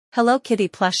Hello Kitty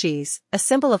plushies, a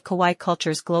symbol of kawaii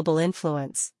culture's global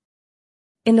influence.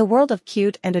 In the world of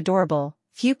cute and adorable,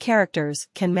 few characters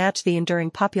can match the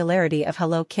enduring popularity of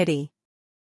Hello Kitty.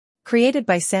 Created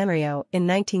by Sanrio in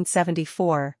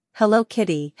 1974, Hello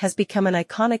Kitty has become an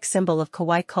iconic symbol of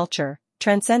kawaii culture,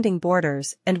 transcending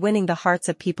borders and winning the hearts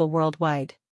of people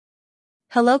worldwide.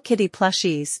 Hello Kitty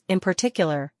plushies, in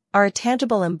particular, are a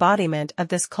tangible embodiment of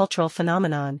this cultural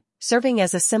phenomenon, serving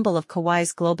as a symbol of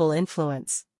kawaii's global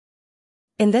influence.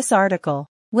 In this article,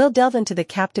 we'll delve into the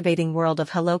captivating world of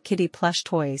Hello Kitty plush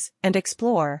toys and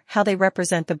explore how they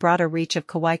represent the broader reach of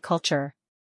kawaii culture.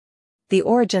 The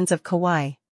origins of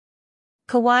kawaii.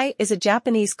 Kawaii is a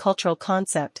Japanese cultural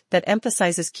concept that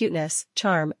emphasizes cuteness,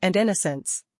 charm, and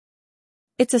innocence.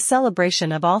 It's a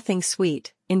celebration of all things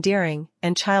sweet, endearing,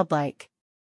 and childlike.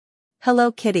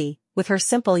 Hello Kitty, with her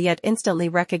simple yet instantly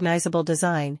recognizable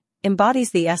design,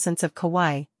 embodies the essence of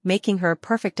kawaii, making her a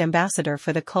perfect ambassador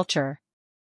for the culture.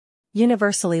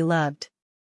 Universally loved.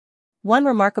 One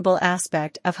remarkable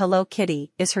aspect of Hello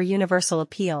Kitty is her universal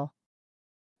appeal.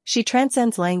 She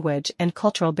transcends language and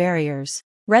cultural barriers,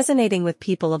 resonating with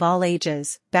people of all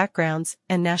ages, backgrounds,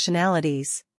 and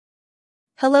nationalities.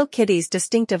 Hello Kitty's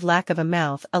distinctive lack of a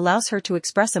mouth allows her to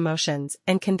express emotions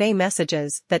and convey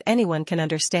messages that anyone can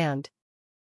understand.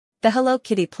 The Hello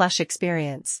Kitty plush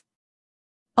experience.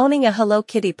 Owning a Hello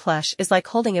Kitty plush is like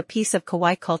holding a piece of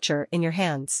kawaii culture in your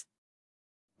hands.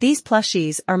 These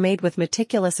plushies are made with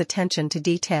meticulous attention to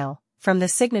detail, from the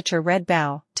signature red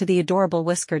bow to the adorable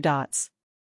whisker dots.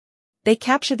 They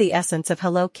capture the essence of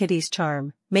Hello Kitty's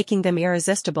charm, making them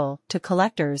irresistible to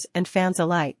collectors and fans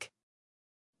alike.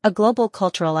 A global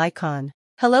cultural icon,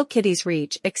 Hello Kitty's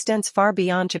reach extends far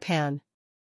beyond Japan.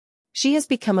 She has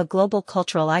become a global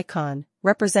cultural icon,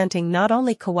 representing not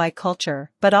only kawaii culture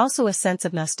but also a sense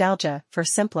of nostalgia for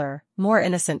simpler, more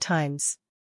innocent times.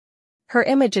 Her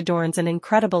image adorns an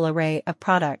incredible array of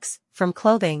products, from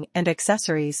clothing and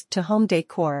accessories to home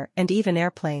decor and even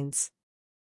airplanes.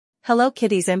 Hello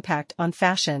Kitty's impact on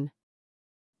fashion.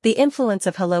 The influence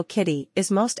of Hello Kitty is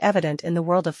most evident in the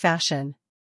world of fashion.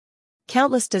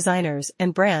 Countless designers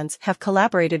and brands have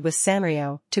collaborated with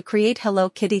Sanrio to create Hello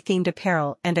Kitty-themed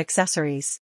apparel and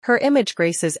accessories. Her image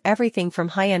graces everything from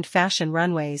high-end fashion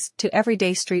runways to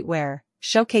everyday streetwear,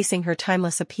 showcasing her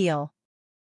timeless appeal.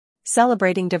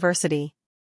 Celebrating diversity.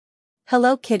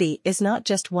 Hello Kitty is not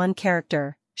just one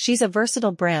character, she's a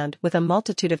versatile brand with a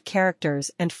multitude of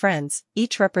characters and friends,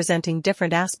 each representing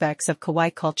different aspects of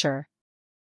kawaii culture.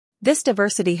 This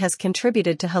diversity has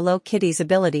contributed to Hello Kitty's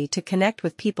ability to connect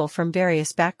with people from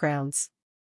various backgrounds.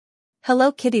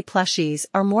 Hello Kitty plushies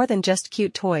are more than just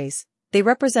cute toys, they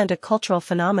represent a cultural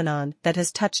phenomenon that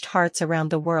has touched hearts around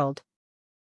the world.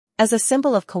 As a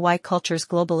symbol of kawaii culture's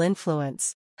global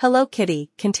influence, Hello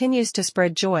Kitty continues to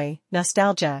spread joy,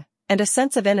 nostalgia, and a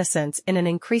sense of innocence in an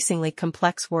increasingly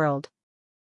complex world.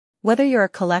 Whether you're a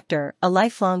collector, a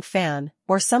lifelong fan,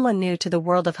 or someone new to the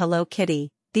world of Hello Kitty,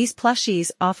 these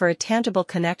plushies offer a tangible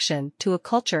connection to a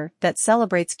culture that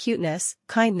celebrates cuteness,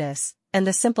 kindness, and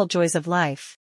the simple joys of life.